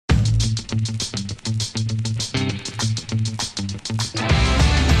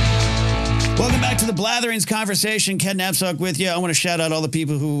the Blatherings Conversation. Ken Knapsack with you. I want to shout out all the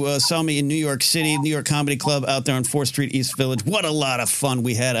people who saw me in New York City, New York Comedy Club out there on 4th Street, East Village. What a lot of fun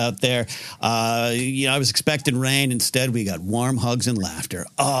we had out there. I was expecting rain. Instead, we got warm hugs and laughter.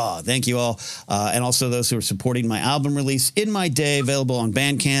 Oh, thank you all. And also those who are supporting my album release, In My Day, available on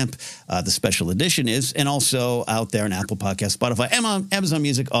Bandcamp. The special edition is, and also out there on Apple Podcasts, Spotify, Amazon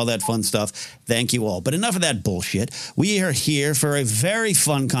Music, all that fun stuff. Thank you all. But enough of that bullshit. We are here for a very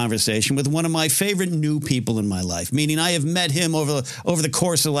fun conversation with one of my favorite new people in my life, meaning I have met him over the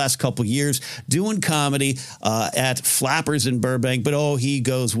course of the last couple years doing comedy at Flappers in Burbank, but he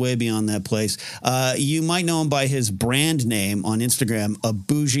goes way beyond that place. You might know him by his brand name on Instagram, A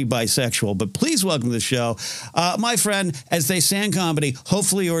Bisexual, but please welcome to the show, my friend, as they say in comedy,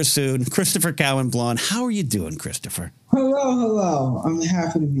 hopefully yours soon, Christopher Cowan-Blond. How are you doing, Christopher? Hello. I'm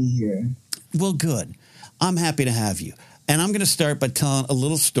happy to be here. Well, good. I'm happy to have you. And I'm going to start by telling a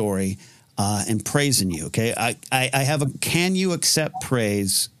little story and praising you, okay? I have a can you accept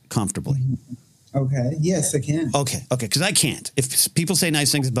praise comfortably? Okay. Yes, I can. Okay, because I can't. If people say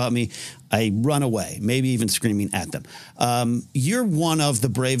nice things about me, I run away, maybe even screaming at them. You're one of the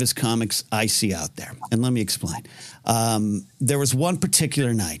bravest comics I see out there, and let me explain. There was one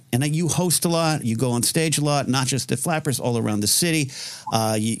particular night, and you host a lot, you go on stage a lot, not just at Flappers, all around the city.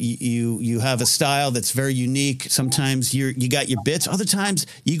 You have a style that's very unique. Sometimes you got your bits. Other times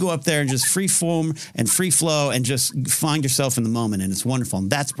you go up there and just free form and free flow and just find yourself in the moment, and it's wonderful. And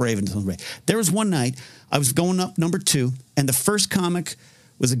that's brave and brave. There was one night I was going up number 2, and the first comic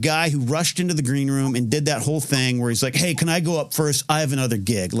was a guy who rushed into the green room and did that whole thing where he's like, hey, can I go up first? I have another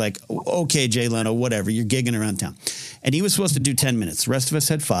gig. Like, okay, Jay Leno, whatever. You're gigging around town. And he was supposed to do 10 minutes. The rest of us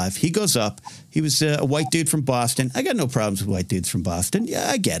had 5. He goes up. He was a white dude from Boston. I got no problems with white dudes from Boston. Yeah,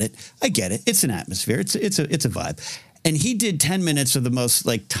 I get it. It's an atmosphere. It's a vibe. And he did 10 minutes of the most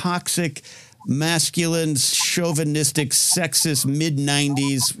like toxic, masculine, chauvinistic, sexist,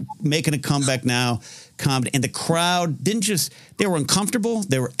 mid-90s, making a comeback now comedy. And the crowd they were uncomfortable,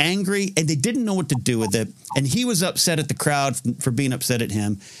 they were angry, and they didn't know what to do with it. And he was upset at the crowd for being upset at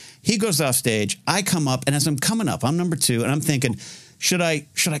him. He goes off stage. I come up, and as I'm coming up, I'm number 2, and I'm thinking, should I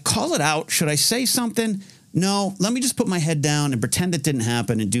call it out? Should I say something? No, let me just put my head down and pretend it didn't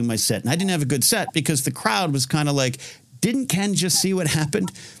happen and do my set. And I didn't have a good set because the crowd was kind of like, didn't Ken just see what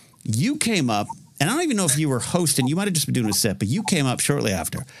happened? You came up, and I don't even know if you were hosting. You might have just been doing a set, but you came up shortly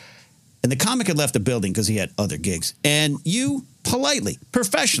after. And the comic had left the building because he had other gigs. And you politely,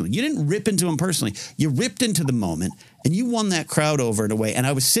 professionally, you didn't rip into him personally. You ripped into the moment, and you won that crowd over in a way. And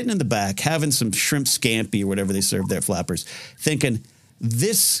I was sitting in the back having some shrimp scampi or whatever they served there at Flappers, thinking,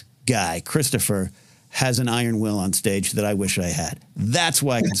 this guy, Christopher, has an iron will on stage that I wish I had. That's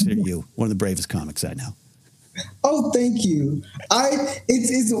why I consider you one of the bravest comics I know. Oh, thank you.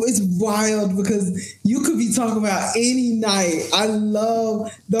 It's wild because you could be talking about any night. I love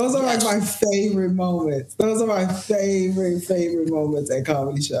those are like my favorite moments. Those are my favorite moments at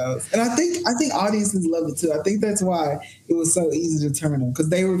comedy shows. And I think audiences love it too. I think that's why it was so easy to turn them because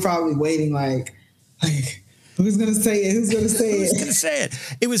they were probably waiting like who's going to say it? Who's going to say it?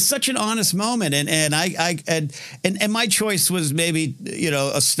 It was such an honest moment, and my choice was maybe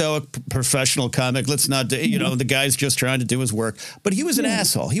a stoic professional comic. Let's not the guy's just trying to do his work, but he was an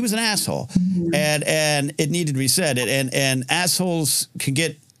asshole. He was an asshole, and it needed to be said. And assholes can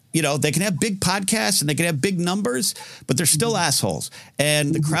get. They can have big podcasts and they can have big numbers, but they're still assholes.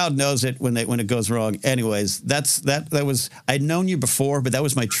 And the crowd knows it when it goes wrong. Anyways, that was I'd known you before, but that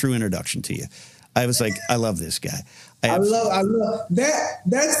was my true introduction to you. I was like, I love this guy. I love that.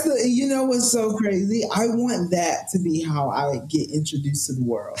 That's what's so crazy. I want that to be how I get introduced to the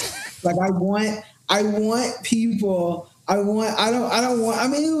world. Like I want people. I don't want. I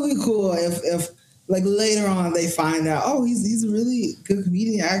mean, it would be cool if like later on they find out, oh, he's a really good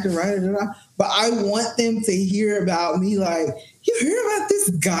comedian, actor, writer, but I want them to hear about me. Like, you hear about this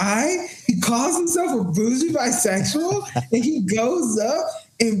guy? He calls himself a bougie bisexual, and he goes up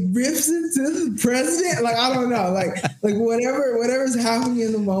and rips into the president. Like, I don't know, like whatever's happening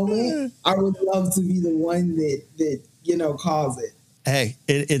in the moment. I would love to be the one that calls it. Hey,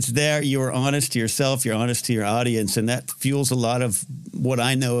 it's there. You are honest to yourself. You're honest to your audience, and that fuels a lot of what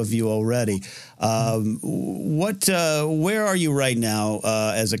I know of you already. Where are you right now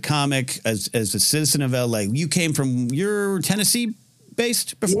as a comic, as a citizen of LA? You're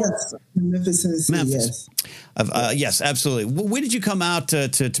Tennessee-based before? Yes, Memphis, Tennessee. Memphis. Yes, yes, absolutely. When did you come out to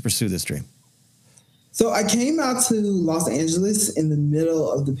pursue this dream? So I came out to Los Angeles in the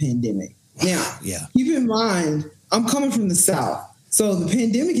middle of the pandemic. Now, keep in mind, I'm coming from the South. So the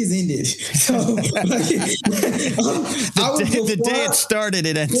pandemic is ended. So the day it started,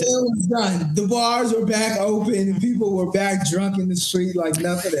 it ended. It was done. The bars were back open and people were back drunk in the street like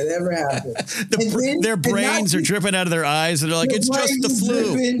nothing had ever happened. Their brains are dripping out of their eyes and they're like, it's just the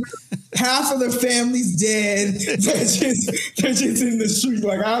flu. Dripping. Half of their family's dead. They're just in the street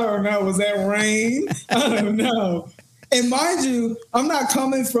like, I don't know. Was that rain? I don't know. And mind you, I'm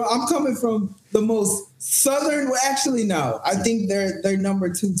coming from the most southern. Well, actually, no. I think they're number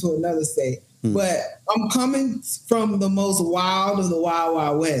 2 to another state. But I'm coming from the most wild of the wild,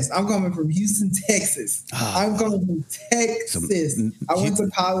 wild west. I'm coming from Houston, Texas. I'm coming from Texas. I went to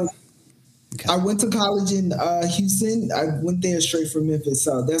college. Okay. I went to college in Houston. I went there straight from Memphis.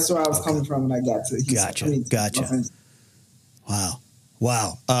 So that's where I was coming from when I got to Houston. Gotcha.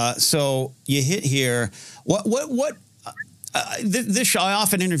 Wow. So you hit here. What? This show, I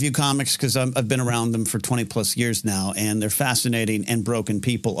often interview comics because I've been around them for 20 plus years now, and they're fascinating and broken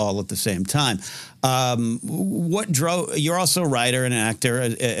people all at the same time. What drove? You're also a writer and an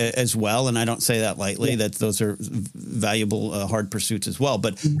actor as well, and I don't say that lightly. That those are valuable, hard pursuits as well.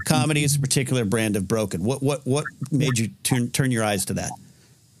 But comedy is a particular brand of broken. What made you turn your eyes to that?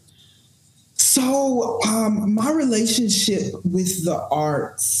 So my relationship with the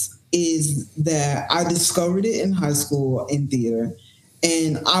arts is that I discovered it in high school in theater.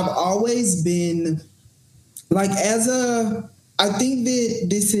 And I've always been like, I think that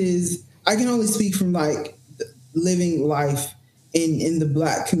this is, I can only speak from like living life in the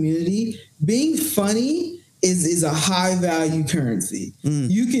Black community. Being funny is a high value currency.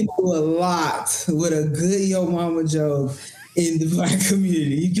 You can do a lot with a good yo mama joke in the Black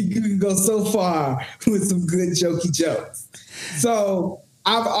community. You can go so far with some good jokey jokes. So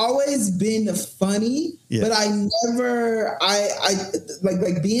I've always been funny, but I never,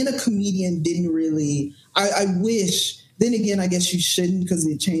 like being a comedian didn't really, I wish, then again, I guess you shouldn't because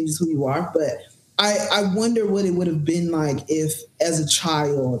it changes who you are. But I wonder what it would have been like if as a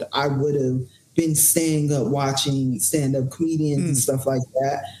child, I would have been staying up watching stand-up comedians and stuff like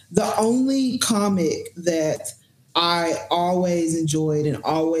that. The only comic that I always enjoyed and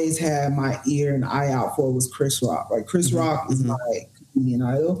always had my ear and eye out for was Chris Rock. Like Chris Rock is my comedian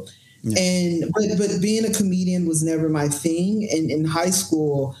idol. But being a comedian was never my thing. And in high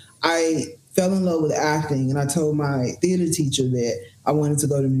school, I fell in love with acting, and I told my theater teacher that I wanted to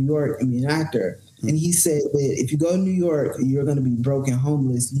go to New York and be an actor. And he said that if you go to New York, you're going to be broke and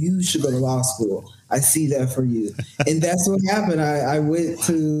homeless. You should go to law school. I see that for you. And that's what happened. I went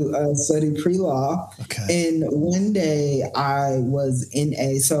to study pre-law. Okay. And one day I was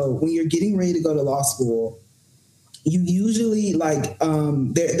so when you're getting ready to go to law school, you usually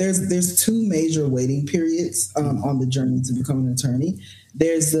there's 2 major waiting periods on the journey to become an attorney.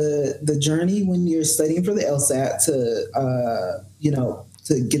 There's the journey when you're studying for the LSAT to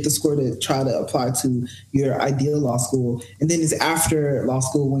get the score to try to apply to your ideal law school. And then it's after law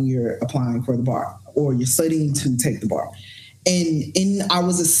school when you're applying for the bar or you're studying to take the bar. And I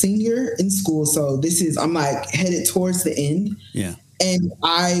was a senior in school. So I'm like headed towards the end. Yeah. And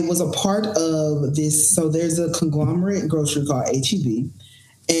I was a part of this. So there's a conglomerate grocery called HEB.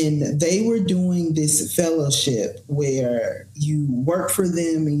 And they were doing this fellowship where you work for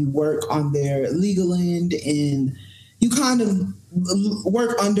them and you work on their legal end and you kind of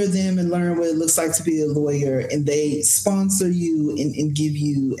work under them and learn what it looks like to be a lawyer. And they sponsor you and give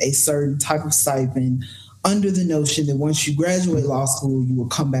you a certain type of stipend under the notion that once you graduate law school, you will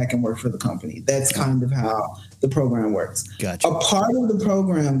come back and work for the company. That's kind of how the program works. Gotcha. A part of the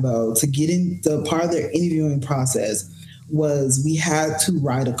program, though, to get in the part of their interviewing process was we had to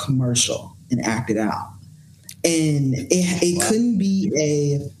write a commercial and act it out. And it couldn't be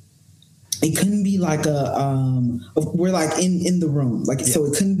like we're like in the room. So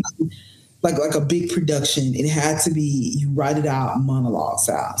it couldn't be like a big production. It had to be, you write it out monologue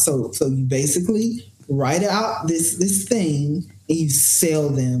style. So you basically write out this thing and you sell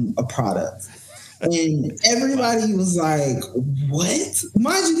them a product. And everybody was like, what?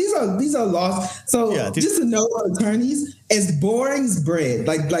 Mind you, these are laws. So just to know, attorneys, as boring as bread,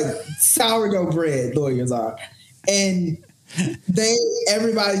 like sourdough bread lawyers are. And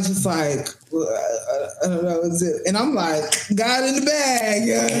everybody's just like, I don't know, is it? And I'm like, got in the bag.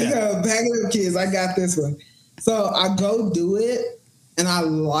 Bag it up, kids. I got this one. So I go do it and I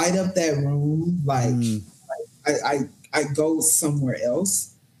light up that room. I go somewhere else.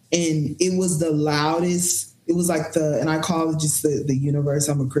 And it was the loudest. It was like and I call it just the universe.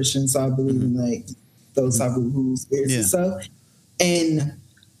 I'm a Christian, so I believe in like those type of rules, spirits and stuff. And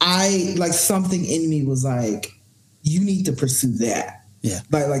something in me was like, you need to pursue that. Yeah.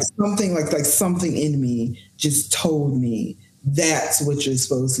 Like something in me just told me that's what you're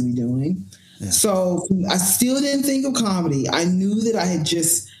supposed to be doing. Yeah. So I still didn't think of comedy. I knew that I had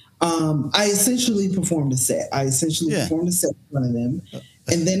just, I essentially performed a set. Performed a set in front of them.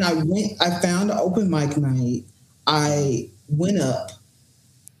 And then I found an open mic night. I went up.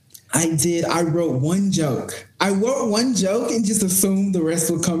 I wrote one joke. I wrote one joke and just assumed the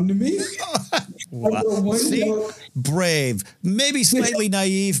rest would come to me. Wow. I wrote one joke. Brave. Maybe slightly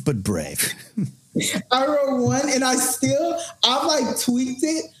naive, but brave. I wrote one and I've like tweaked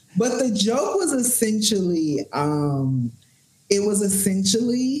it, but the joke was essentially,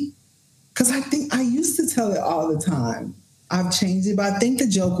 because I think I used to tell it all the time. I've changed it, but I think the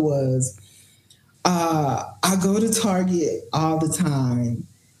joke was, I go to Target all the time,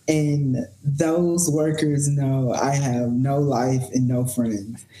 and those workers know I have no life and no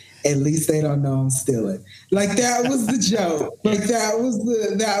friends. At least they don't know I'm stealing. Like, that was the joke. Like, that was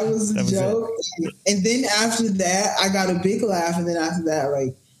the joke. And then after that, I got a big laugh. And then after that,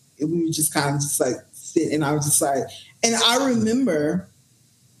 like, we were just kind of just like sit, and I was just like, and I remember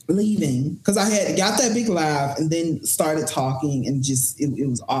leaving because I had got that big laugh and then started talking, and just it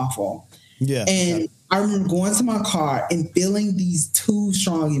was awful. Yeah. And I remember going to my car and feeling these two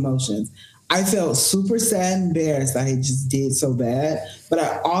strong emotions. I felt super sad and embarrassed I had just did so bad, but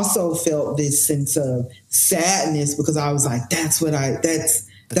I also felt this sense of sadness because I was like, that's what I'm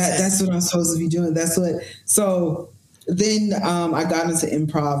supposed to be doing. So then I got into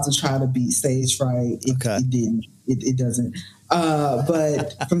improv to try to beat stage fright. It didn't. It doesn't.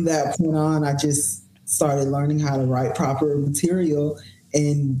 But from that point on, I just started learning how to write proper material,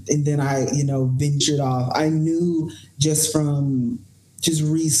 and then I, ventured off. I knew just from just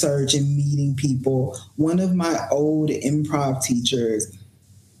research and meeting people. One of my old improv teachers,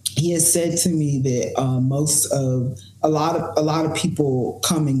 he has said to me that a lot of people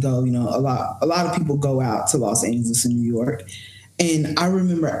come and go. A lot of people go out to Los Angeles and New York. And I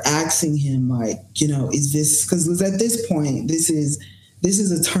remember asking him, like, is this, because at this point, this is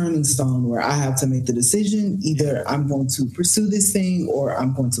a turning stone where I have to make the decision. Either I'm going to pursue this thing or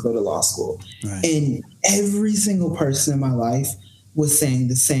I'm going to go to law school. Right. And every single person in my life was saying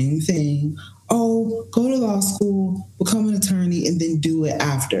the same thing. Oh, go to law school, become an attorney, and then do it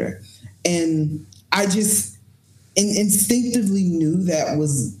after. And I just instinctively knew that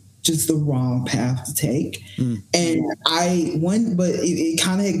was just the wrong path to take. And but it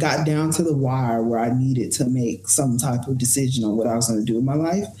kind of got down to the wire where I needed to make some type of decision on what I was going to do in my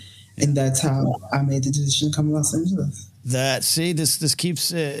life. Yeah. And that's how I made the decision to come to Los Angeles. This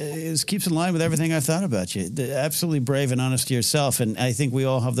keeps in line with everything I've thought about you. Absolutely brave and honest to yourself, and I think we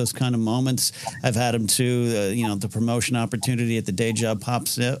all have those kind of moments. I've had them too. The promotion opportunity at the day job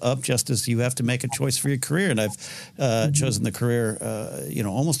pops up just as you have to make a choice for your career, and I've chosen the career,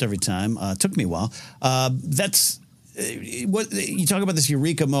 almost every time. It took me a while. That's what you talk about, this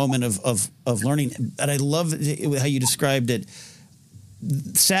eureka moment of learning, and I love how you described it.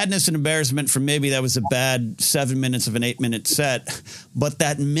 Sadness and embarrassment from maybe that was a bad 7 minutes of an 8-minute set, but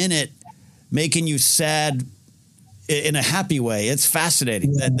that minute making you sad in a happy way. It's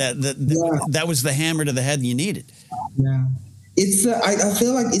fascinating. Yeah. That was the hammer to the head you needed. Yeah. It's I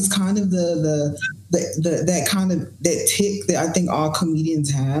feel like it's kind of that kind of that tick that I think all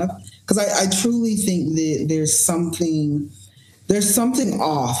comedians have, because I truly think that there's something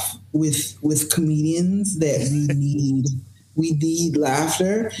off with comedians that we need. We need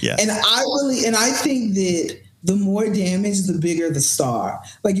laughter. Yeah. And I think that the more damage, the bigger the star.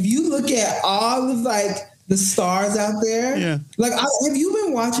 Like, if you look at all of like the stars out there, yeah. Like, have you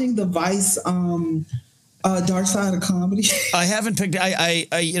been watching the Vice Dark Side of Comedy? I haven't picked.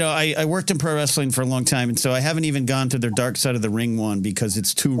 I worked in pro wrestling for a long time, and so I haven't even gone to their Dark Side of the Ring one because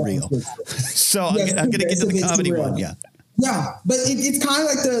it's too real. So yes, I'm going to get to the comedy one. Yeah. Yeah, but it's kind of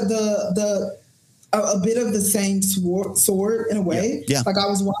like the a bit of the same sword in a way. Yeah. Like, I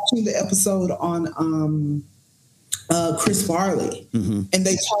was watching the episode on Chris Farley, and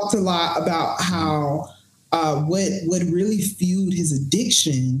they talked a lot about how what really fueled his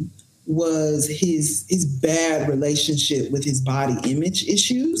addiction was his bad relationship with his body image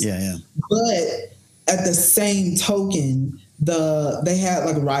issues. Yeah, yeah. But at the same token, they had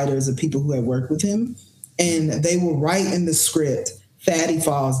like writers of people who had worked with him, and they will write in the script, "Fatty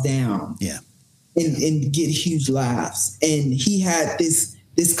falls down." Yeah. And get huge laughs. And he had this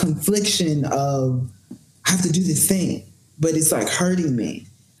confliction of, I have to do this thing, but it's like hurting me.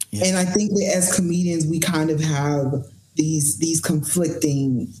 Yeah. And I think that as comedians, we kind of have these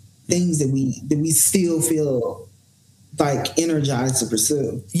conflicting things that we still feel like energized to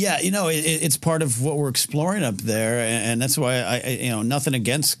pursue. Yeah, it's part of what we're exploring up there, and that's why I nothing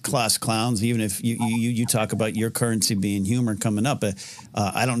against class clowns, even if you talk about your currency being humor coming up.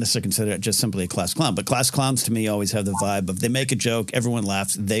 I don't necessarily consider it just simply a class clown, but class clowns to me always have the vibe of they make a joke, everyone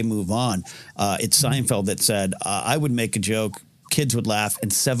laughs, they move on. It's Seinfeld that said, I would make a joke, kids would laugh,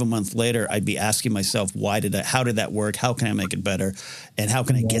 and 7 months later, I'd be asking myself, how did that work? How can I make it better? And how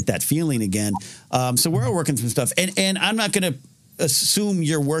can I get that feeling again? So we're all working through stuff. And I'm not going to assume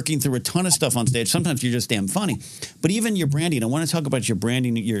you're working through a ton of stuff on stage. Sometimes you're just damn funny. But even your branding, I want to talk about your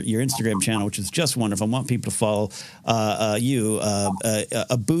branding, your Instagram channel, which is just wonderful. I want people to follow you,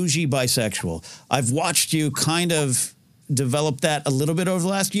 A Bougie Bisexual. I've watched you kind of develop that a little bit over the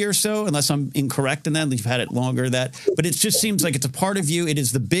last year or so, unless I'm incorrect in that. You've had it longer but it just seems like it's a part of you. It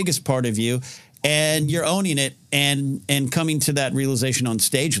is the biggest part of you, and you're owning it and coming to that realization on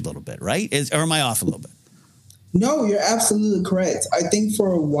stage a little bit, right? Or am I off a little bit? No, you're absolutely correct. I think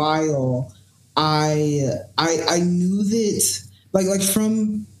for a while, I knew that like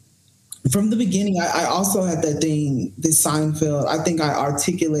from the beginning, I also had that thing, this Seinfeld. I think I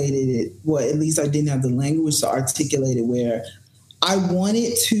articulated it. Well, at least I didn't have the language to articulate it, where I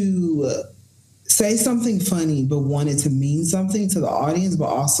wanted to say something funny, but wanted to mean something to the audience, but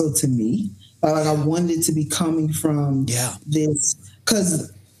also to me. Like I wanted it to be coming from this,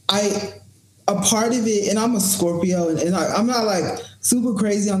 because a part of it, and I'm a Scorpio, and I'm not like super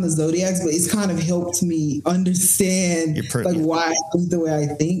crazy on the zodiacs, but it's kind of helped me understand why I think the way I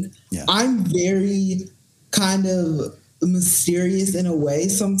think. Yeah. I'm very kind of mysterious in a way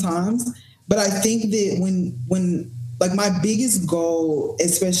sometimes, but I think that when like my biggest goal,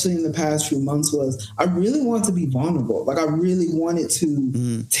 especially in the past few months, was I really want to be vulnerable. Like I really wanted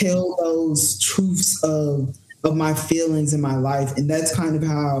to tell those truths of my feelings in my life. And that's kind of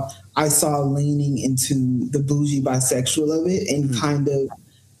how I saw leaning into the bougie bisexual of it, and kind of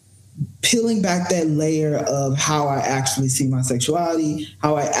peeling back that layer of how I actually see my sexuality,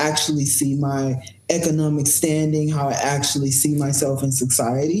 how I actually see my economic standing, how I actually see myself in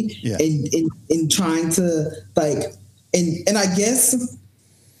society, and trying to and I guess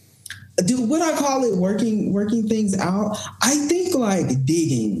do what I call it, working things out. I think like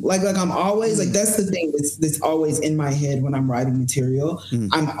digging, like I'm always like, that's the thing that's always in my head when I'm writing material.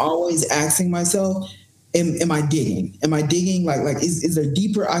 I'm always asking myself, am I digging? Am I digging? Like is there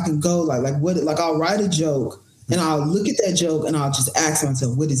deeper I can go? Like what? Like I'll write a joke and I'll look at that joke and I'll just ask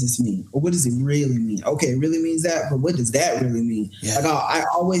myself, what does this mean? Or what does it really mean? Okay, it really means that, but what does that really mean? Yeah. Like I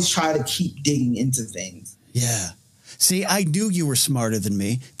always try to keep digging into things. Yeah. See, I knew you were smarter than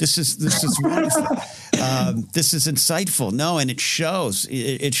me. This is wonderful. This is insightful. No, and it shows.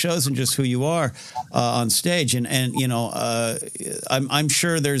 It shows in just who you are on stage. And I'm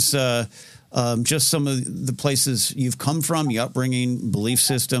sure there's just some of the places you've come from, your upbringing, belief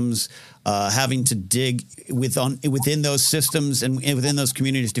systems, having to dig within those systems and within those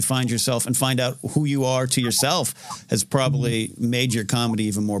communities to find yourself and find out who you are to yourself has probably made your comedy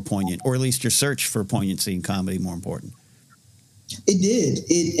even more poignant, or at least your search for poignancy in comedy more important. It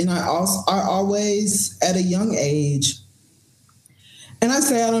did. And I always, at a young age, and I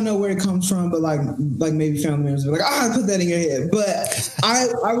say I don't know where it comes from, but like maybe family members are like, I put that in your head. But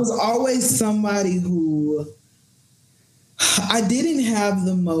I was always somebody who, I didn't have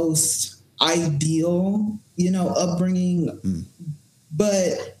the most ideal, upbringing,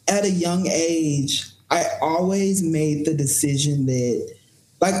 but at a young age, I always made the decision that,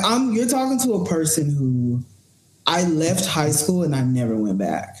 you're talking to a person who, I left high school and I never went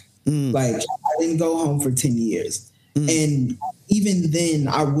back. Like I didn't go home for 10 years. And even then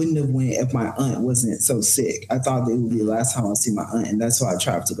I wouldn't have went if my aunt wasn't so sick. I thought that it would be the last time I'd see my aunt, and that's why I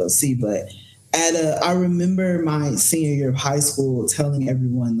traveled to go see. But I remember my senior year of high school telling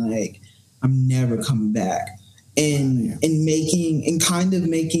everyone like, I'm never coming back. And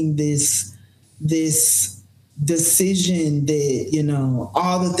making this decision that,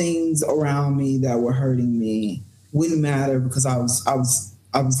 all the things around me that were hurting me wouldn't matter, because I was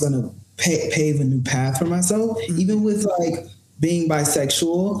going to pave a new path for myself. Even with like being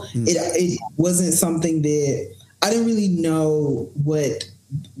bisexual, it wasn't something that I didn't really know what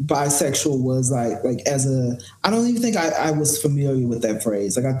bisexual was like I don't even think I was familiar with that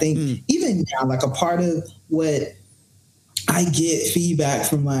phrase. Like I think even now, like a part of what I get feedback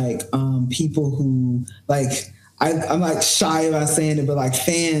from like people who like, I'm like shy about saying it, but like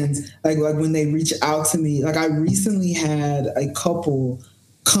fans, like when they reach out to me, like I recently had a couple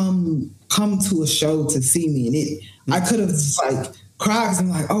come to a show to see me, and I could have like cried because I'm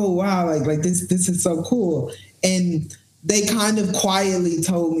like, oh wow, like this is so cool. And they kind of quietly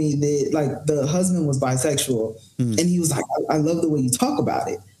told me that like the husband was bisexual, and he was like, I love the way you talk about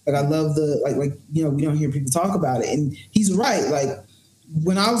it. Like I love the like you know, we don't hear people talk about it, and he's right. Like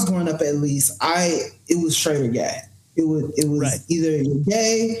when I was growing up, at least it was straight or gay. It was right. Either you're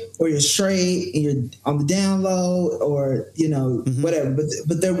gay or you're straight and you're on the down low, or you know whatever.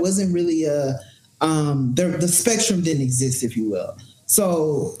 But there wasn't really the spectrum didn't exist, if you will.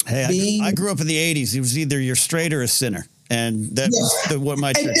 So I grew up in the 80s. It was either you're straight or a sinner. And that's what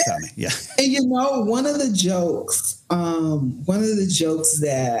my church taught me. Yeah. And you know, one of the jokes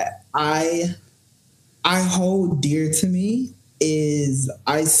that I hold dear to me is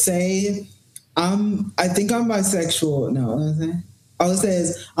I say, I think I'm bisexual. No, what did I say? Oh, it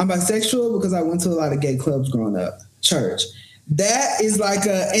says I'm bisexual because I went to a lot of gay clubs growing up. Church. That is like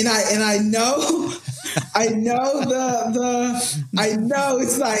and I know I know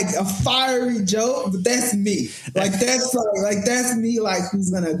it's like a fiery joke, but that's me. Like that's me. Like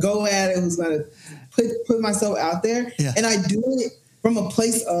who's gonna go at it? Who's gonna put myself out there? Yeah. And I do it from a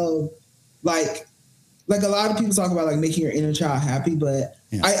place of like a lot of people talk about like making your inner child happy, but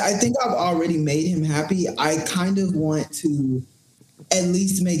I think I've already made him happy. I kind of want to at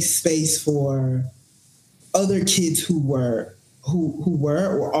least make space for other kids who were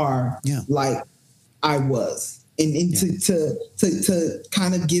or are like I was, and to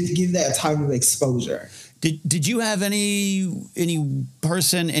kind of give that type of exposure. Did you have any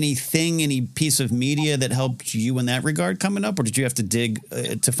person, anything, any piece of media that helped you in that regard coming up, or did you have to dig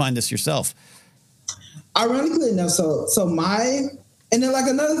to find this yourself? Ironically enough, so and then like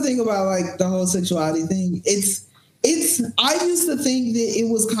another thing about like the whole sexuality thing, it's I used to think that it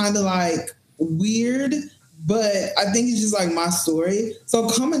was kind of like weird, but I think it's just like my story. So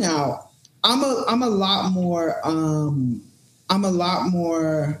coming out, I'm a lot more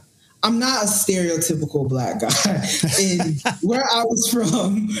I'm not a stereotypical black guy. And where I was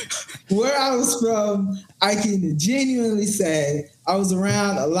from, I can genuinely say I was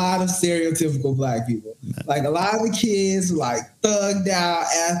around a lot of stereotypical black people. Like a lot of the kids were like thugged out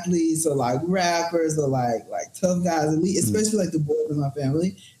athletes or like rappers or like tough guys, especially like the boys in my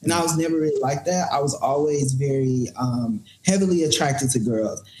family. And I was never really like that. I was always very heavily attracted to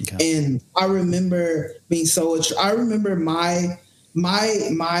girls. Okay. And I remember being I remember my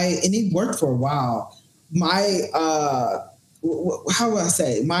and it worked for a while. My how would I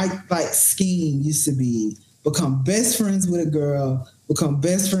say? My like scheme used to be become best friends with a girl, become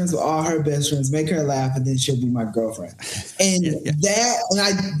best friends with all her best friends, make her laugh, and then she'll be my girlfriend. And and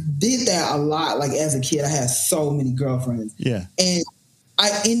I did that a lot. Like as a kid, I had so many girlfriends. Yeah. And I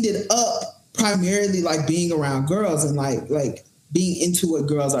ended up primarily like being around girls and like being into what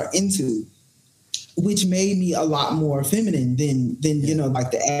girls are into, which made me a lot more feminine than you know, like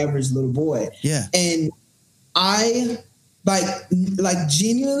the average little boy. Yeah. And I like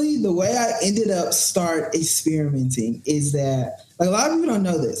genuinely the way I ended up start experimenting is that like a lot of people don't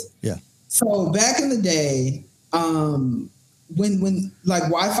know this. Yeah. So back in the day, when like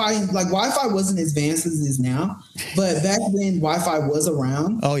Wi-Fi wasn't as advanced as it is now, but back then Wi-Fi was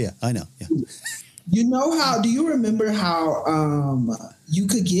around. Oh yeah, I know. Yeah. You know how? Do you remember how you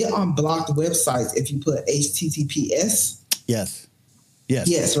could get on blocked websites if you put HTTPS? Yes. Yes.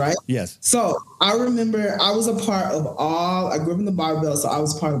 Yes, right? Yes. So I remember I was a part of I grew up in the Bible Belt, so I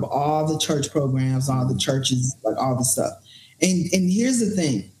was part of all the church programs, all the churches, like all the stuff. And here's the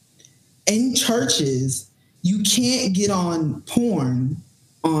thing. In churches, you can't get on porn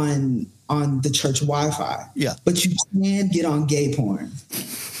on the church Wi-Fi. Yeah. But you can get on gay porn.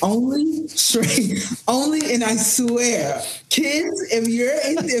 Only straight, and I swear, kids, if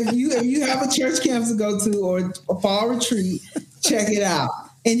you have a church camp to go to or a fall retreat, check it out.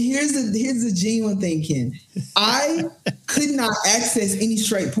 And here's the genuine thing, Ken. I could not access any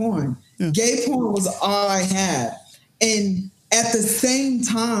straight porn. Yeah. Gay porn was all I had. And at the same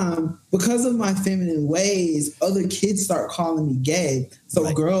time, because of my feminine ways, other kids start calling me gay. So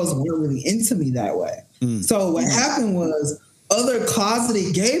girls weren't really into me that way. Mm. So what happened was other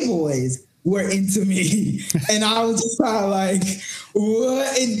closeted gay boys were into me. And I was just kind of like,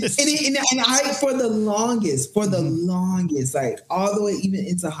 what? And I, for the longest, like all the way even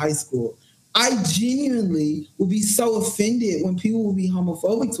into high school, I genuinely would be so offended when people would be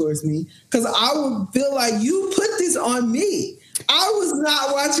homophobic towards me because I would feel like you put this on me. I was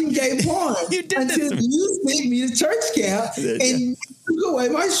not watching gay porn until you sent me to church camp and you took away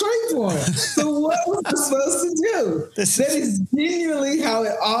my straight porn. So what was I supposed to do? That is genuinely how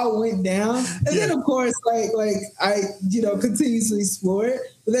it all went down. And then of course, like I, continuously explore it.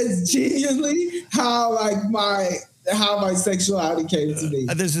 But that's genuinely how how my sexuality came to be.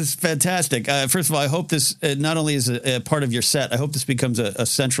 This is fantastic. First of all, I hope this not only is a part of your set. I hope this becomes a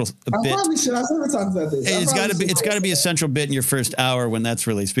central bit. Probably should. I've never talked about this. It's got to be a central bit in your first hour when that's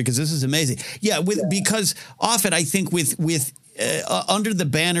released, because this is amazing. Yeah, because often I think with under the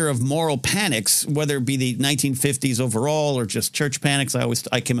banner of moral panics, whether it be the 1950s overall or just church panics,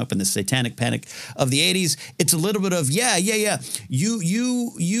 I came up in the satanic panic of the 80s. It's a little bit of you.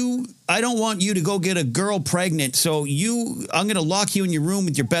 I don't want you to go get a girl pregnant, so I'm going to lock you in your room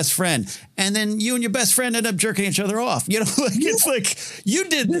with your best friend, and then you and your best friend end up jerking each other off. It's like you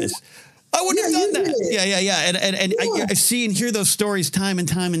did this. I wouldn't have done that. Yeah. And I see and hear those stories time and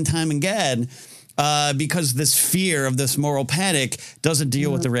time again. Because this fear of this moral panic doesn't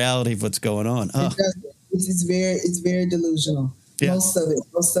deal with the reality of what's going on. Oh. It's very delusional. Yeah. Most of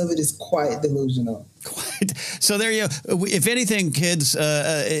it is quite delusional. So there you go. If anything, kids,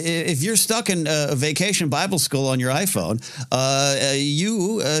 if you're stuck in a vacation Bible school on your iPhone,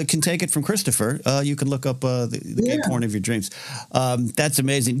 you can take it from Christopher. You can look up the gay porn of your dreams. That's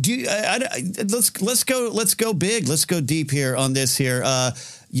amazing. Let's go big. Let's go deep here on this here.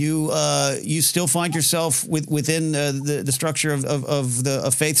 You still find yourself within the structure of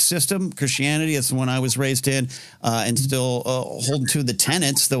the faith system, Christianity. It's the one I was raised in, and still holding to the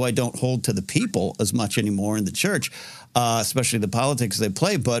tenets, though I don't hold to the people as much anymore in the church, especially the politics they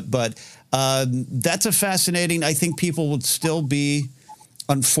play. But that's a fascinating. I think people would still be,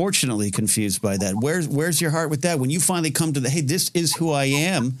 unfortunately, confused by that. Where's your heart with that? When you finally come to hey, this is who I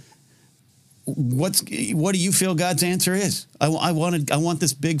am. What do you feel God's answer is? I want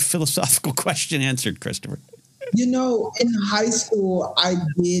this big philosophical question answered, Christopher. In high school, I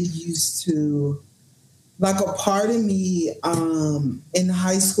did used to, like, a part of me, in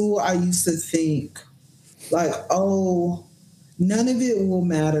high school, I used to think, like, oh, none of it will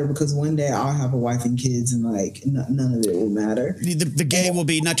matter because one day I'll have a wife and kids, and like none of it will matter. The gay will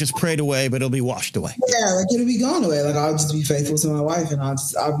be not just prayed away, but it'll be washed away. Yeah, like it'll be gone away. Like I'll just be faithful to my wife, and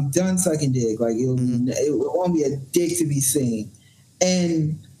I'll be done sucking dick. Like it won't be a dick to be seen.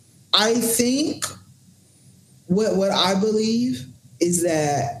 And I think what I believe is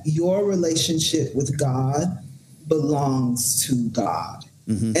that your relationship with God belongs to God.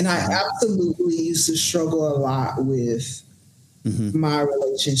 Mm-hmm. And I absolutely used to struggle a lot with my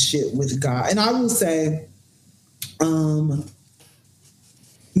relationship with God. And I will say,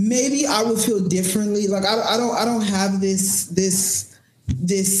 maybe I would feel differently. Like I don't have this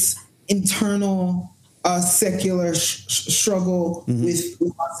internal secular struggle with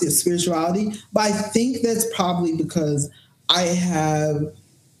spirituality, but I think that's probably because I have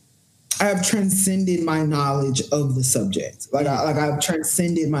transcended my knowledge of the subject. I've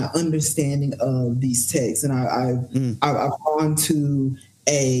transcended my understanding of these texts, and I've gone to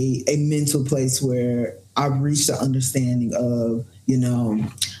a mental place where I've reached an understanding of, I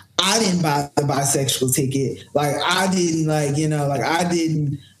didn't buy the bisexual ticket. Like I didn't,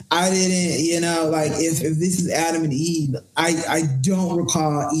 if this is Adam and Eve, I don't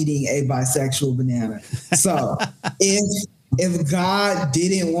recall eating a bisexual banana. So if God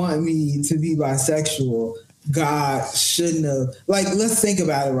didn't want me to be bisexual, God shouldn't have. Like, let's think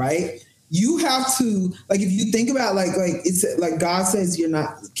about it, right? You have to, like, if you think about, it's like God says you're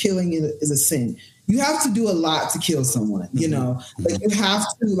not killing is a sin. You have to do a lot to kill someone, Like, you have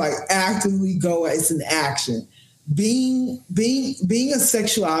to, actively go. It's an action. Being a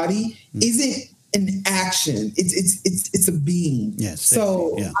sexuality isn't an action. It's a being. Yes.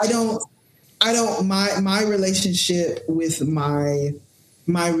 So yeah. I don't my relationship with my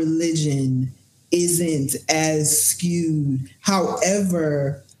religion isn't as skewed.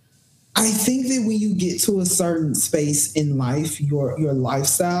 However, I think that when you get to a certain space in life, your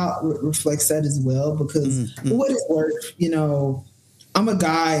lifestyle reflects that as well. Because for what it's worth, I'm a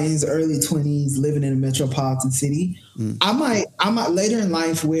guy in his early 20s living in a metropolitan city. I might later in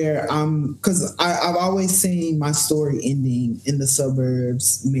life where because I've always seen my story ending in the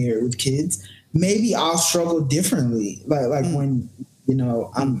suburbs, married with kids. Maybe I'll struggle differently, when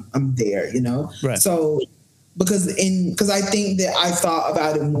I'm there, Right. So because I think that I thought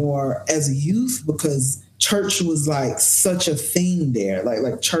about it more as a youth because church was like such a thing there.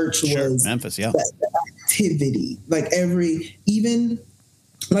 Like church was Memphis, yeah. The activity. Even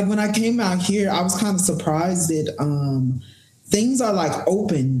when I came out here, I was kind of surprised that things are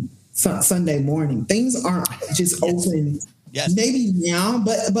open Sunday morning. Things aren't just open. Yes. Maybe now,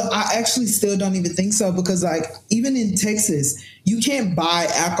 but I actually still don't even think so because even in Texas, you can't buy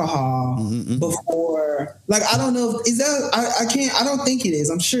alcohol before. I don't know. Is that I can't. I don't think it is.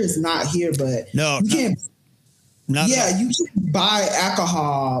 I'm sure it's not here, but no, you can't. Yeah, you can buy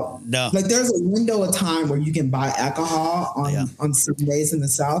alcohol. No. Like there's a window of time where you can buy alcohol on certain days in the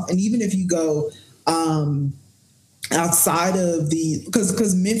South. And even if you go outside of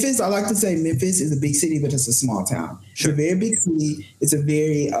because Memphis, I like to say Memphis is a big city, but it's a small town. Sure. It's a very big city. It's a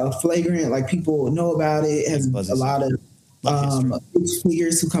very flagrant, like people know about it. It has a lot of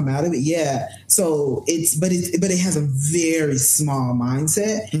figures who come out of it. Yeah. So but it has a very small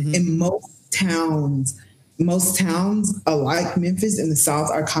mindset. Mm-hmm. And most towns like Memphis in the South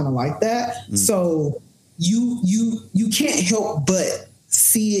are kind of like that. Mm. So you can't help but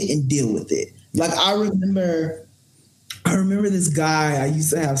see it and deal with it. Yeah. Like I remember this guy I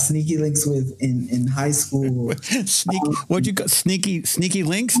used to have sneaky links with in high school. What'd you call sneaky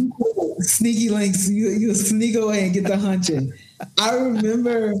links? Sneaky links. You sneak away and get the hunching. I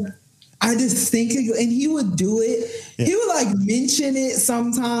remember I distinctly, and he would do it. Yeah. He would like mention it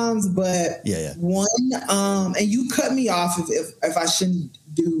sometimes, but and you cut me off if I shouldn't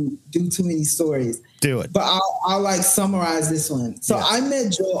do too many stories. Do it. But I'll like summarize this one. So I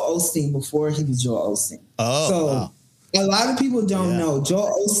met Joel Osteen before he was Joel Osteen. Oh, so wow. A lot of people don't know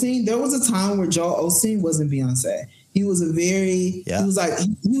Joel Osteen. There was a time where Joel Osteen wasn't Beyonce. He was he was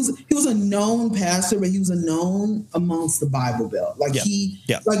a known pastor, but he was a known amongst the Bible Belt. Like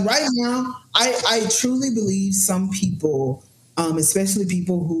like right now, I truly believe some people, especially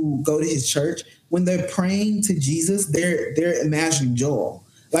people who go to his church, when they're praying to Jesus, they're imagining Joel.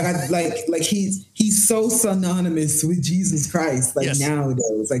 Like he's so synonymous with Jesus Christ. Like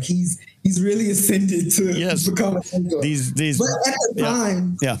nowadays, like he's really ascended to become an angel. But at the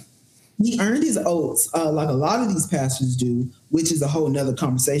time, he earned his oaths, like a lot of these pastors do, which is a whole nother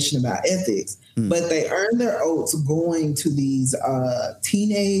conversation about ethics. Mm. But they earned their oaths going to these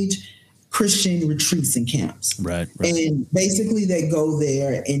teenage Christian retreats and camps. Right. And basically they go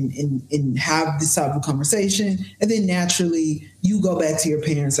there and have this type of conversation. And then naturally you go back to your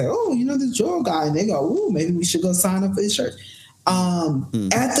parents and say, oh, you know, this Joel guy. And they go, ooh, maybe we should go sign up for his church.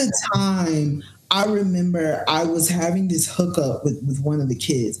 At the time, I remember I was having this hookup with one of the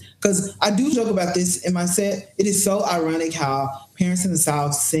kids, because I do joke about this in my set. It is so ironic how parents in the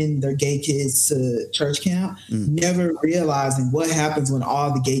South send their gay kids to church camp, never realizing what happens when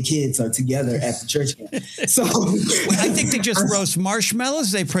all the gay kids are together at the church camp. So I think they just roast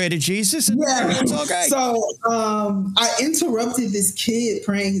marshmallows. They pray to Jesus, and it's all great. So I interrupted this kid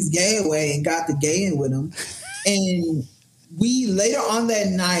praying his gay away and got the gay in with him, and we later on that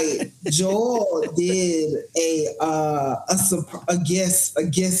night, Joel did a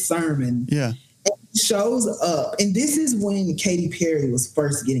guest sermon. Yeah, and he shows up, and this is when Katy Perry was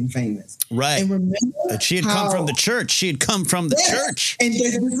first getting famous. Right, and remember that she had come from the church. She had come from the church, and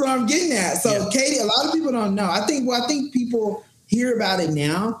this is what I'm getting at. So Katy, a lot of people don't know. I think people hear about it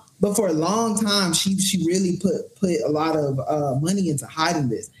now, but for a long time, she really put a lot of money into hiding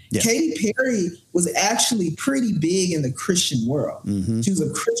this. Yeah. Katy Perry was actually pretty big in the Christian world. Mm-hmm. She was a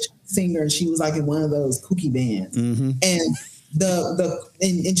Christian singer. She was like in one of those kooky bands. Mm-hmm. And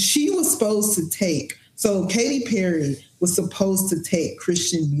and she was supposed to take, so Katy Perry was supposed to take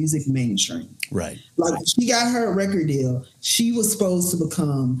Christian music mainstream. Right. Like she got her record deal. She was supposed to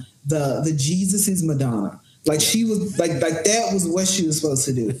become the Jesus is Madonna. Like she was like that was what she was supposed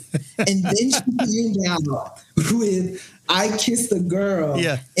to do. And then she came down with I Kissed a Girl.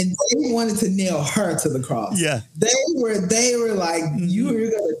 Yeah. And they wanted to nail her to the cross. Yeah. They were like, you're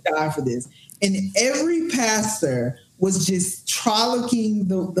gonna die for this. And every pastor was just frolicking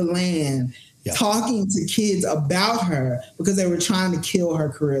the land, talking to kids about her because they were trying to kill her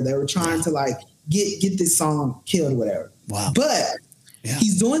career. They were trying to like get this song killed or whatever. Wow. But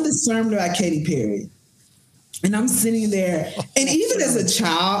he's doing this sermon about Katy Perry. And I'm sitting there, and even as a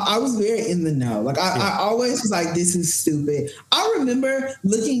child, I was very in the know. Like I always was like, "This is stupid." I remember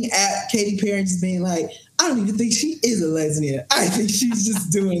looking at Katy Perry and just being like, "I don't even think she is a lesbian. I think she's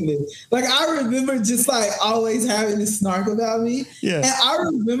just doing this." Like I remember just like always having this snark about me. Yeah. And I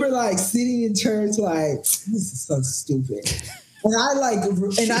remember like sitting in church like, "This is so stupid."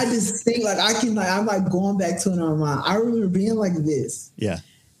 And I just think like I'm like going back to it on my mind. I remember being like this. Yeah.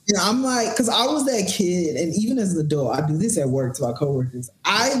 And I'm like, because I was that kid, and even as an adult, I do this at work to my coworkers.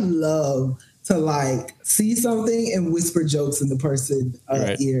 I love to like see something and whisper jokes in the person's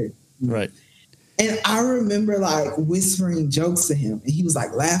ear. Right. And I remember like whispering jokes to him, and he was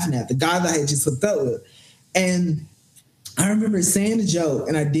like laughing at the guy that I had just hooked up with. And I remember saying the joke,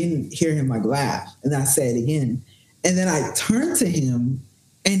 and I didn't hear him like laugh, and I said it again. And then I turned to him,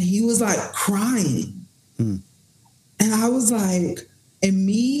 and he was like crying. And I was like, And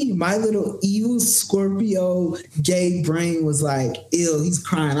me, my little evil Scorpio gay brain was like, ew, he's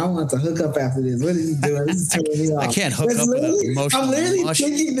crying. I want to hook up after this. What is he doing? This is turning me off. I can't hook up with an emotional I'm literally mush.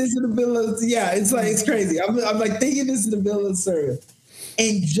 thinking this in the middle of, it's like, it's crazy. I'm like thinking this in the middle of the service.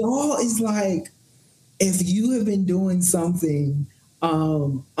 And Joel is like, if you have been doing something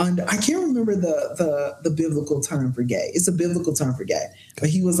under, I can't remember the biblical term for gay. It's a biblical term for gay. But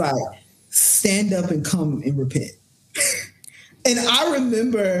he was like, stand up and come and repent. And I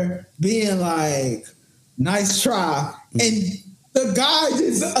remember being like, nice try. And the guy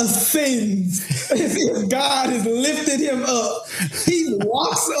just ascends as if God has lifted him up. He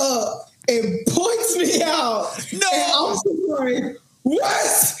walks up and points me out. No. And I'm just like,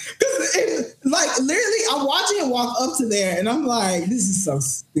 what? Because like literally I'm watching him walk up to there and I'm like, this is so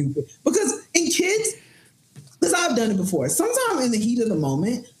stupid. Because in kids, because I've done it before. Sometimes in the heat of the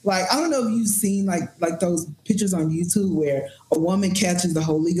moment, like I don't know if you've seen like those pictures on YouTube where a woman catches the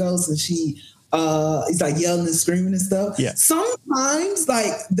Holy Ghost and she is like yelling and screaming and stuff. Yeah. Sometimes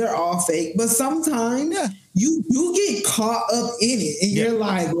like they're all fake, but sometimes you get caught up in it and you're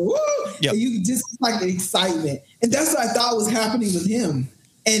like, whoa, and you just like the excitement. And that's what I thought was happening with him.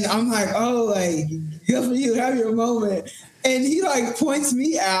 And I'm like, oh, like good for you, have your moment. And he like points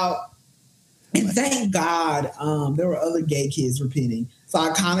me out. And thank God there were other gay kids repeating. So I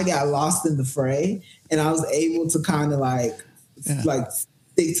kind of got lost in the fray and I was able to kind of like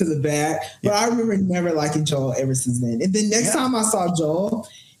stick to the back. But I remember never liking Joel ever since then. And then next time I saw Joel,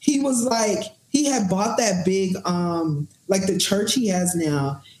 he was like, he had bought that big, like the church he has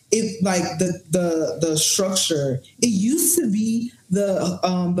now. It like the structure, it used to be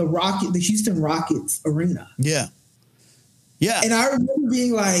the Houston Rockets arena. Yeah. Yeah. And I remember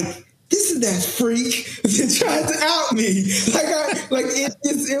being like, this is that freak that tried to out me.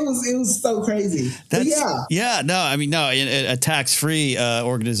 It was so crazy. A tax-free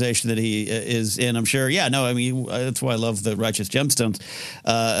organization that he is in, I'm sure. Yeah, no, I mean, that's why I love the Righteous Gemstones.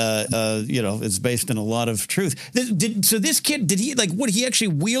 It's based in a lot of truth. So this kid, he actually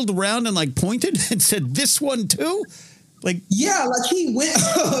wheeled around and like pointed and said, this one too? Like he went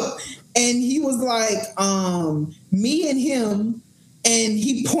up and he was like, me and him. And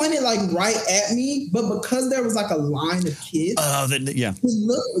he pointed like right at me, but because there was like a line of kids, it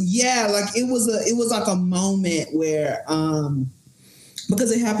was like a moment where,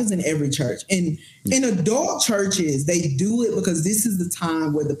 because it happens in every church, and in adult churches they do it because this is the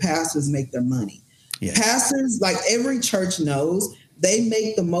time where the pastors make their money. Yes. Pastors, like every church knows, they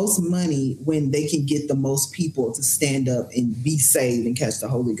make the most money when they can get the most people to stand up and be saved and catch the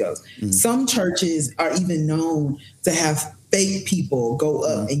Holy Ghost. Mm-hmm. Some churches are even known to have fake people go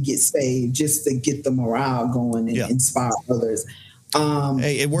up and get saved just to get the morale going and inspire others.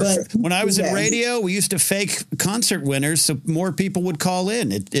 It works. When I was in radio, we used to fake concert winners so more people would call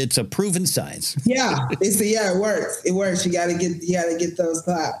in. It's a proven science. It works. It works. You gotta get those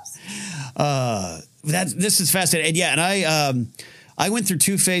claps. This is fascinating. And I went through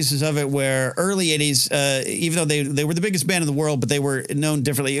two phases of it where early 80s, even though they were the biggest band in the world, but they were known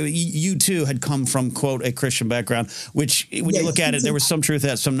differently. U2 had come from, quote, a Christian background, which when you look at it, there was some truth to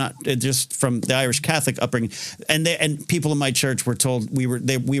that, some not, just from the Irish Catholic upbringing. And people in my church were told, we were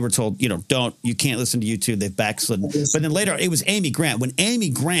told, you can't listen to U2, they've backslidden. But then later, it was Amy Grant. When Amy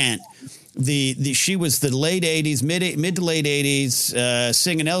Grant, she was the late 80s, mid to late 80s,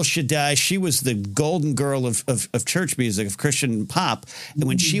 singing El Shaddai. She was the golden girl of church music, of Christian pop. And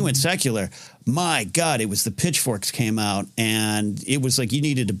when she went secular, my God, it was the pitchforks came out, and it was like you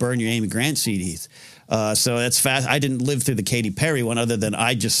needed to burn your Amy Grant CDs. So that's fast. I didn't live through the Katy Perry one, other than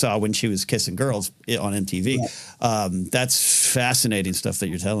I just saw when she was kissing girls on MTV. Yeah. That's fascinating stuff that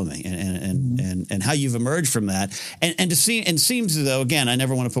you're telling me, and how you've emerged from that. And seems as though, again, I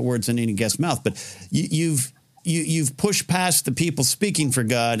never want to put words in any guest's mouth, but you've pushed past the people speaking for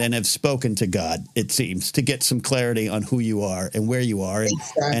God and have spoken to God, it seems, to get some clarity on who you are and where you are, and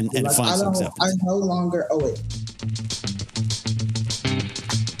find some acceptance. I no longer owe it.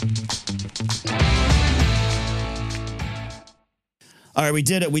 All right, we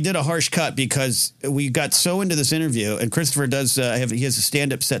did it. We did a harsh cut because we got so into this interview, and Christopher does he has a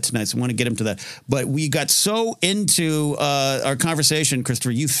stand-up set tonight, so I want to get him to that. But we got so into our conversation,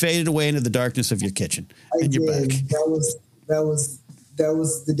 Christopher, you faded away into the darkness of your kitchen, and you're back. That that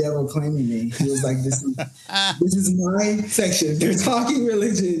was the devil claiming me. He was like, this is my section. They're talking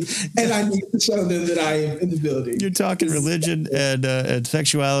religion, and I need to show them that I am in the building. You're talking religion and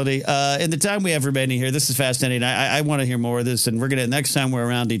sexuality. In the time we have remaining here, this is fascinating. I want to hear more of this, and we're gonna next time we're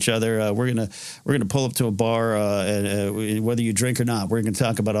around each other, we're gonna pull up to a bar, and whether you drink or not, we're gonna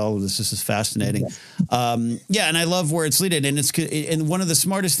talk about all of this. This is fascinating. Yeah, and I love where it's leading, and one of the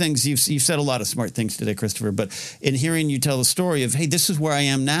smartest things you've said a lot of smart things today, Christopher. But in hearing you tell the story of, hey, this is where I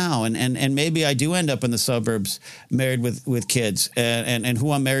am now, and maybe I do end up in the suburbs, married with kids, and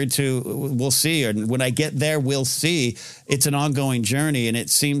who I'm married to, we'll see. And when I get there, we'll see. It's an ongoing journey, and it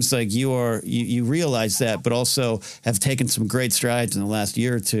seems like you realize that, but also have taken some great strides in the last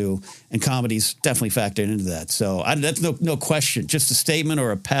year or two, and comedy's definitely factored into that. So that's no question, just a statement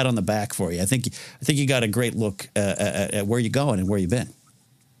or a pat on the back for you. I think you got a great look at where you're going and where you've been.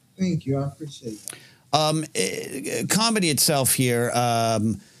 Thank you. I appreciate that. Comedy itself here,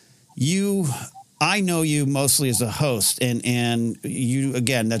 I know you mostly as a host, and you,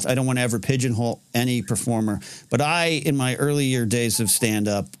 again, I don't want to ever pigeonhole any performer, but in my earlier days of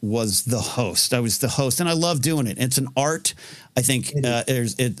stand-up, was the host. I was the host, and I love doing it. It's an art. I think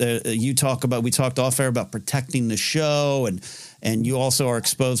we talked off air about protecting the show, and you also are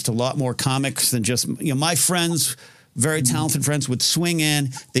exposed to a lot more comics than just, my friends. Very talented friends would swing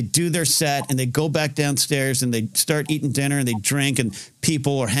in, they do their set, and they go back downstairs and they start eating dinner and they drink, and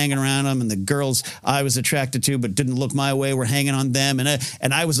people are hanging around them, and the girls I was attracted to but didn't look my way were hanging on them,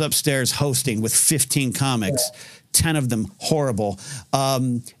 and I was upstairs hosting with 15 comics. 10 of them horrible.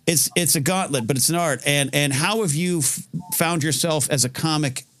 It's a gauntlet, but it's an art. And how have you found yourself as a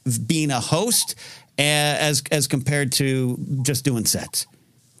comic being a host as compared to just doing sets?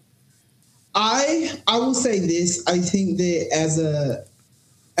 I will say this. I think that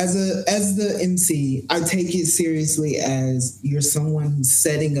as the MC, I take it seriously as you're someone who's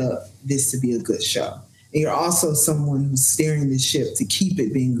setting up this to be a good show. And you're also someone who's steering the ship to keep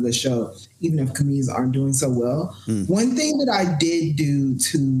it being a good show, even if comedians aren't doing so well. One thing that I did do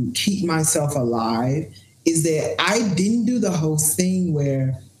to keep myself alive is that I didn't do the host thing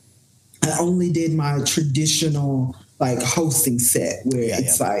where I only did my traditional hosting set where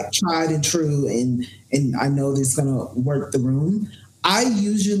it's like tried and true and I know this is going to work the room. I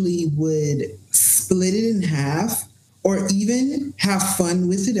usually would split it in half or even have fun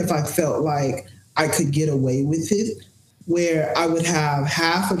with it if I felt like I could get away with it, where I would have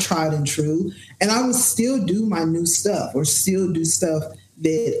half a tried and true and I would still do my new stuff or still do stuff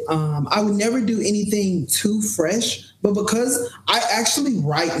that I would never do anything too fresh. But because I actually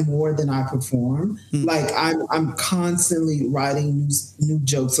write more than I perform, I'm constantly writing new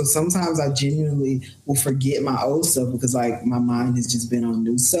jokes. So sometimes I genuinely will forget my old stuff because my mind has just been on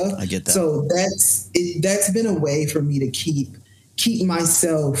new stuff. I get that. So that's been a way for me to keep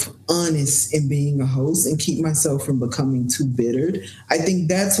myself honest in being a host and keep myself from becoming too bittered. I think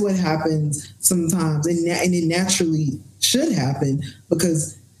that's what happens sometimes, and it naturally should happen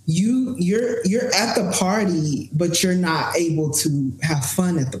because you're at the party, but you're not able to have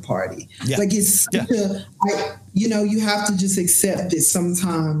fun at the party. Yeah. It's such you have to just accept that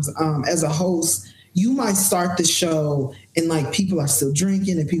sometimes as a host, you might start the show and people are still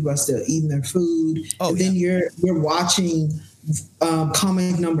drinking and people are still eating their food. And then you're watching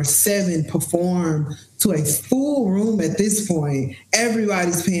comic number 7 perform to a full room at this point.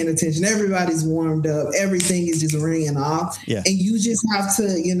 Everybody's paying attention. Everybody's warmed up. Everything is just ringing off. Yeah. And you just have to,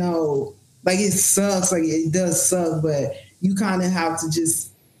 it sucks. It does suck, but you kind of have to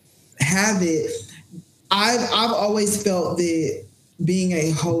just have it. I've always felt that being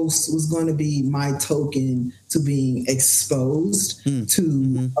a host was going to be my token to being exposed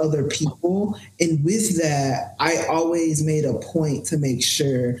to other people. And with that, I always made a point to make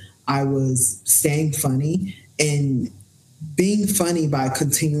sure I was staying funny and being funny by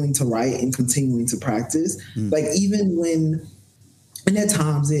continuing to write and continuing to practice. Even when, and at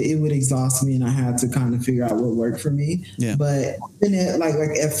times it would exhaust me and I had to kind of figure out what worked for me. Yeah. But then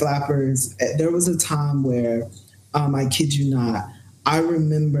at Flappers, there was a time where, I kid you not, I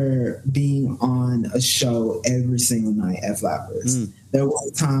remember being on a show every single night at Flappers. There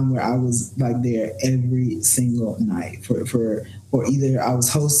was a time where I was there every single night for either I was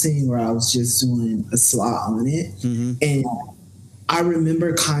hosting or I was just doing a slot on it. And I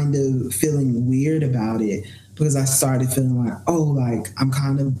remember kind of feeling weird about it because I started feeling I'm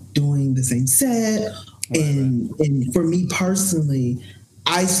kind of doing the same set. And for me personally,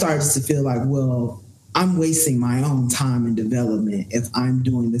 I started to feel well, I'm wasting my own time and development if I'm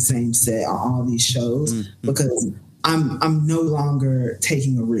doing the same set on all these shows because I'm no longer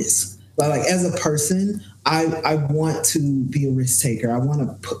taking a risk. like as a person, I want to be a risk taker. I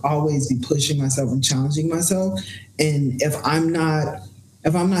want to always be pushing myself and challenging myself. And if I'm not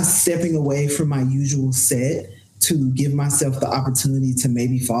stepping away from my usual set to give myself the opportunity to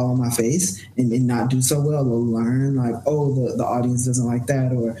maybe fall on my face and not do so well, or learn like, oh, the audience doesn't like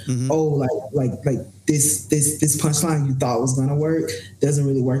that, or oh, like this punchline you thought was gonna work doesn't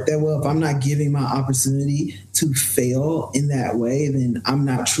really work that well. If I'm not giving my opportunity to fail in that way, then I'm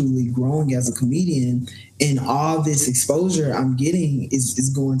not truly growing as a comedian. And all this exposure I'm getting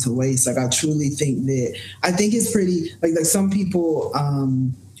is going to waste. Like I truly think it's pretty like some people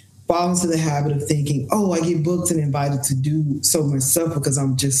fall into the habit of thinking, oh, I get booked and invited to do so much stuff because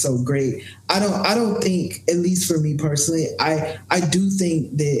I'm just so great. I don't think, at least for me personally, I do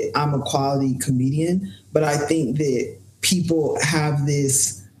think that I'm a quality comedian, but I think that people have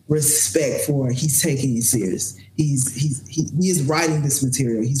this respect for he's taking it serious. He is writing this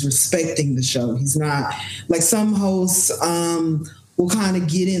material. He's respecting the show. He's not like some hosts will kind of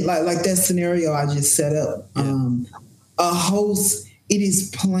get in like that scenario I just set up. A host, it is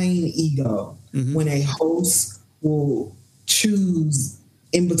plain ego when a host will choose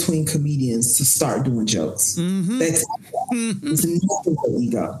in between comedians to start doing jokes. It's nothing but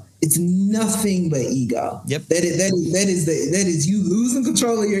ego. It's nothing but ego. Yep. That is you losing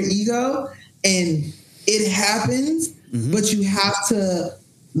control of your ego, and it happens, but you have to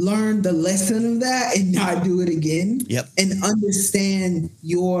learn the lesson of that and not do it again. Yep. And understand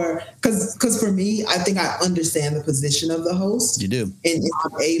because for me, I think I understand the position of the host. You do. And if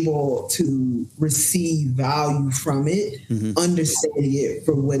I'm able to receive value from it, understanding it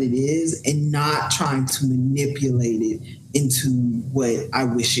for what it is and not trying to manipulate it into what I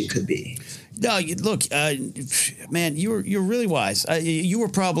wish it could be. No, look, man, you're really wise. You were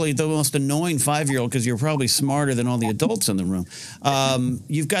probably the most annoying 5-year-old because you're probably smarter than all the adults in the room.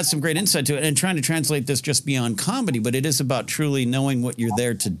 You've got some great insight to it, and trying to translate this just beyond comedy, but it is about truly knowing what you're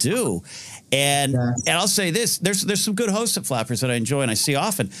there to do. And I'll say this: there's some good hosts at Flappers that I enjoy and I see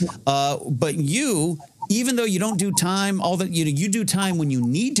often, but you. Even though you don't do time, you do time when you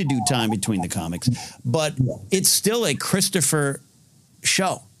need to do time between the comics, but it's still a Christopher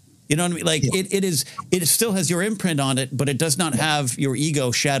show. You know what I mean? Like it still has your imprint on it, but it does not have your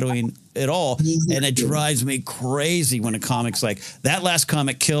ego shadowing it all. And it drives me crazy when a comic's like, that last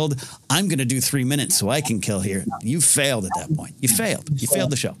comic killed, I'm going to do 3 minutes so I can kill here. You failed at that point. You failed. You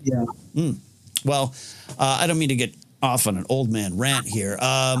failed the show. Yeah. Well, I don't mean to get off on an old man rant here.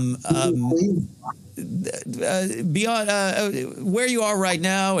 Beyond where you are right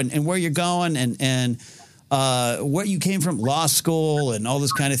now and where you're going and where you came from, law school and all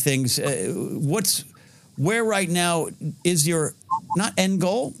those kind of things, where right now is your not end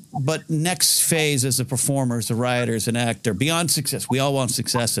goal, but next phase as a performer, as a writer, as an actor, beyond success? We all want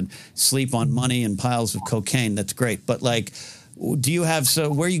success and sleep on money and piles of cocaine. That's great. But like, do you have,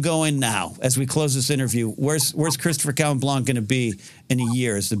 where are you going now as we close this interview? Where's Christopher Cowan-Blond going to be in a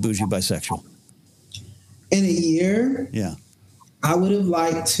year as the Bougie Bisexual? In a year? Yeah. I would have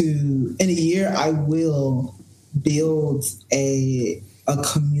liked to, in a year, I will build a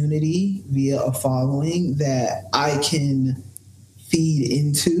community via a following that I can feed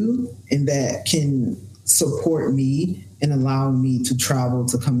into and that can support me and allow me to travel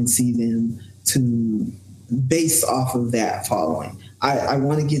to come and see them based off of that following. I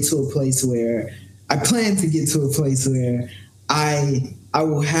want to get to a place where, I plan to get to a place where I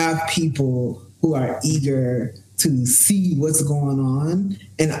will have people who are eager to see what's going on,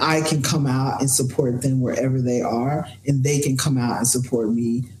 and I can come out and support them wherever they are, and they can come out and support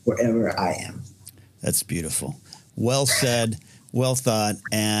me wherever I am. That's beautiful. Well said, well thought,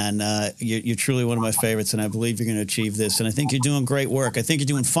 and you're truly one of my favorites, and I believe you're going to achieve this, and I think you're doing great work. I think you're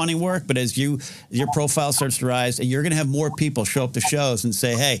doing funny work, but as your profile starts to rise, you're going to have more people show up to shows and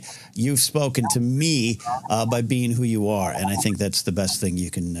say, hey, you've spoken to me by being who you are, and I think that's the best thing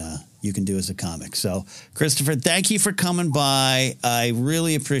you can do as a comic. So, Christopher, thank you for coming by. I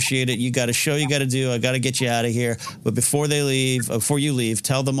really appreciate it. You got a show you got to do. I got to get you out of here. But before you leave,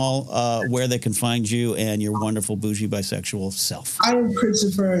 tell them all where they can find you and your wonderful Bougie Bisexual self. I am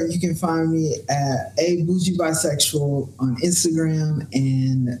Christopher. You can find me at A Bougie Bisexual on Instagram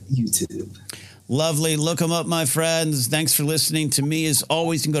and YouTube. Lovely. Look them up, my friends. Thanks for listening to me. As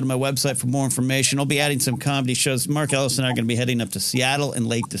always, you can go to my website for more information. I'll be adding some comedy shows. Mark Ellis and I are going to be heading up to Seattle in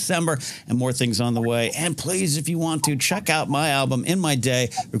late December, and more things on the way. And please, if you want to, check out my album, In My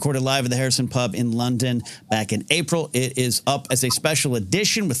Day, recorded live at the Harrison Pub in London back in April. It is up as a special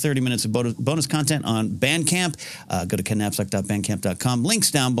edition with 30 minutes of bonus content on Bandcamp. Go to kennapzok.bandcamp.com. Links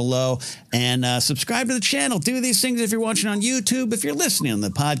down below. And subscribe to the channel. Do these things if you're watching on YouTube. If you're listening on the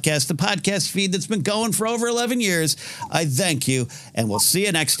podcast feed that's been going for over 11 years, I thank you. And we'll see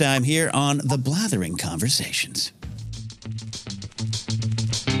you next time here on The Blathering Conversations.